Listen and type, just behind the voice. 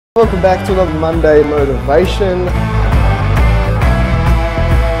Welcome back to another Monday Motivation.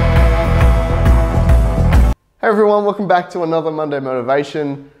 Hey everyone, welcome back to another Monday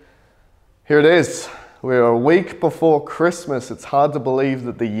Motivation. Here it is. We're a week before Christmas. It's hard to believe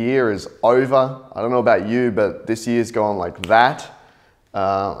that the year is over. I don't know about you, but this year's gone like that.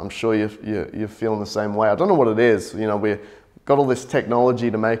 I'm sure you're feeling the same way. I don't know what it is. You know, we've got all this technology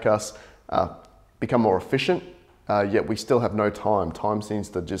to make us become more efficient. Yet we still have no time. Time seems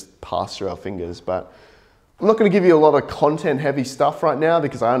to just pass through our fingers. But I'm not going to give you a lot of content heavy stuff right now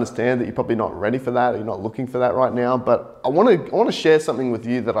because I understand that you're probably not ready for that, or you're not looking for that right now. But I want to share something with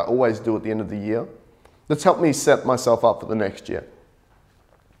you that I always do at the end of the year that's helped me set myself up for the next year.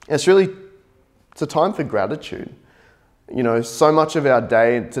 It's a time for gratitude. You know, so much of our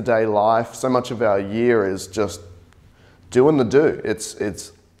day-to-day life, so much of our year is just doing the do.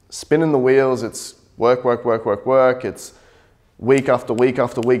 It's spinning the wheels. It's work. It's week after week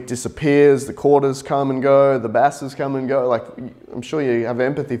after week disappears. The quarters come and go. The basses come and go. Like, I'm sure you have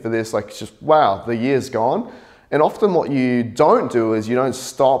empathy for this. Like, it's just, wow, the year's gone. And often what you don't do is you don't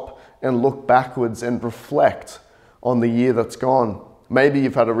stop and look backwards and reflect on the year that's gone. Maybe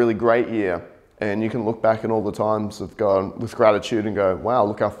you've had a really great year and you can look back at all the times of gone with gratitude and go, wow,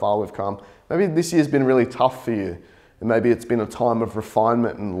 look how far we've come. Maybe this year's been really tough for you. And maybe it's been a time of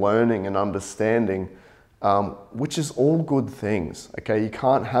refinement and learning and understanding, which is all good things. Okay, you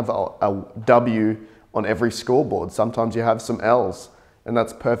can't have a W on every scoreboard. Sometimes you have some L's, and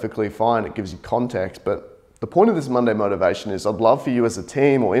that's perfectly fine. It gives you context. But the point of this Monday Motivation is I'd love for you as a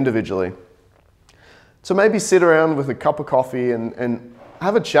team or individually to maybe sit around with a cup of coffee and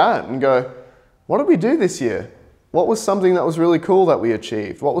have a chat and go, what did we do this year? What was something that was really cool that we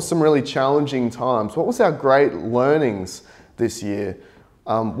achieved? What was some really challenging times? What was our great learnings this year?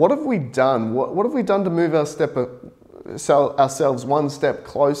 What have we done? What have we done to move ourselves one step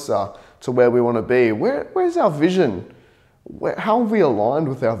closer to where we want to be? Where's our vision? How have we aligned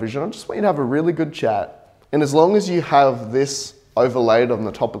with our vision? I just want you to have a really good chat. And as long as you have this overlaid on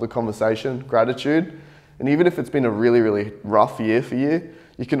the top of the conversation, gratitude, and even if it's been a really, really rough year for you,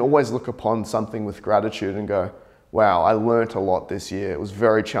 you can always look upon something with gratitude and go, wow, I learnt a lot this year. It was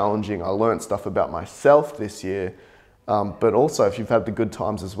very challenging. I learnt stuff about myself this year. But also, if you've had the good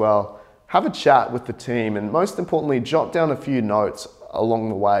times as well, have a chat with the team, and most importantly, jot down a few notes along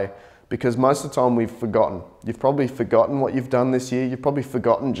the way, because most of the time we've forgotten. You've probably forgotten what you've done this year. You've probably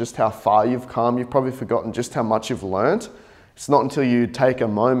forgotten just how far you've come. You've probably forgotten just how much you've learnt. It's not until you take a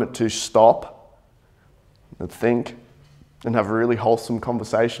moment to stop and think and have a really wholesome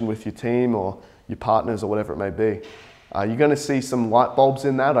conversation with your team or your partners or whatever it may be. You're going to see some light bulbs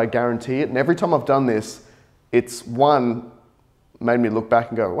in that, I guarantee it. And every time I've done this, it's made me look back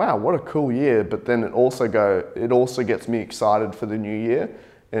and go, wow, what a cool year. But then it also gets me excited for the new year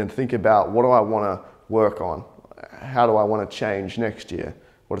and think about, what do I want to work on? How do I want to change next year?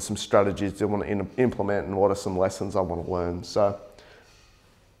 What are some strategies do I want to implement, and what are some lessons I want to learn? So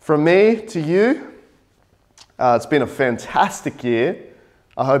from me to you, it's been a fantastic year.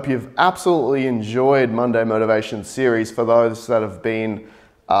 I hope you've absolutely enjoyed Monday Motivation series. For those that have been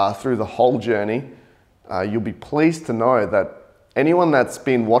through the whole journey, you'll be pleased to know that anyone that's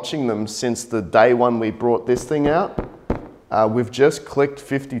been watching them since the day one we brought this thing out, we've just clicked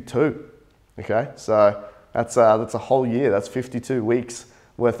 52. Okay, so that's a whole year. That's 52 weeks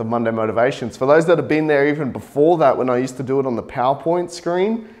worth of Monday Motivations. For those that have been there even before that, when I used to do it on the PowerPoint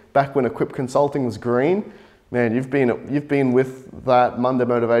screen, back when Equip Consulting was green, man, you've been with that Monday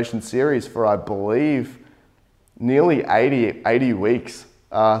Motivation series for, I believe, nearly 80 weeks.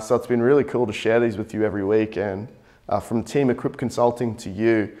 So it's been really cool to share these with you every week. And from Team Equip Consulting to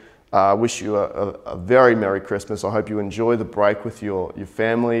you, I wish you a very Merry Christmas. I hope you enjoy the break with your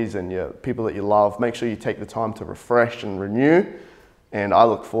families and your people that you love. Make sure you take the time to refresh and renew. And I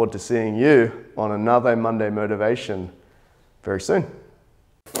look forward to seeing you on another Monday Motivation very soon.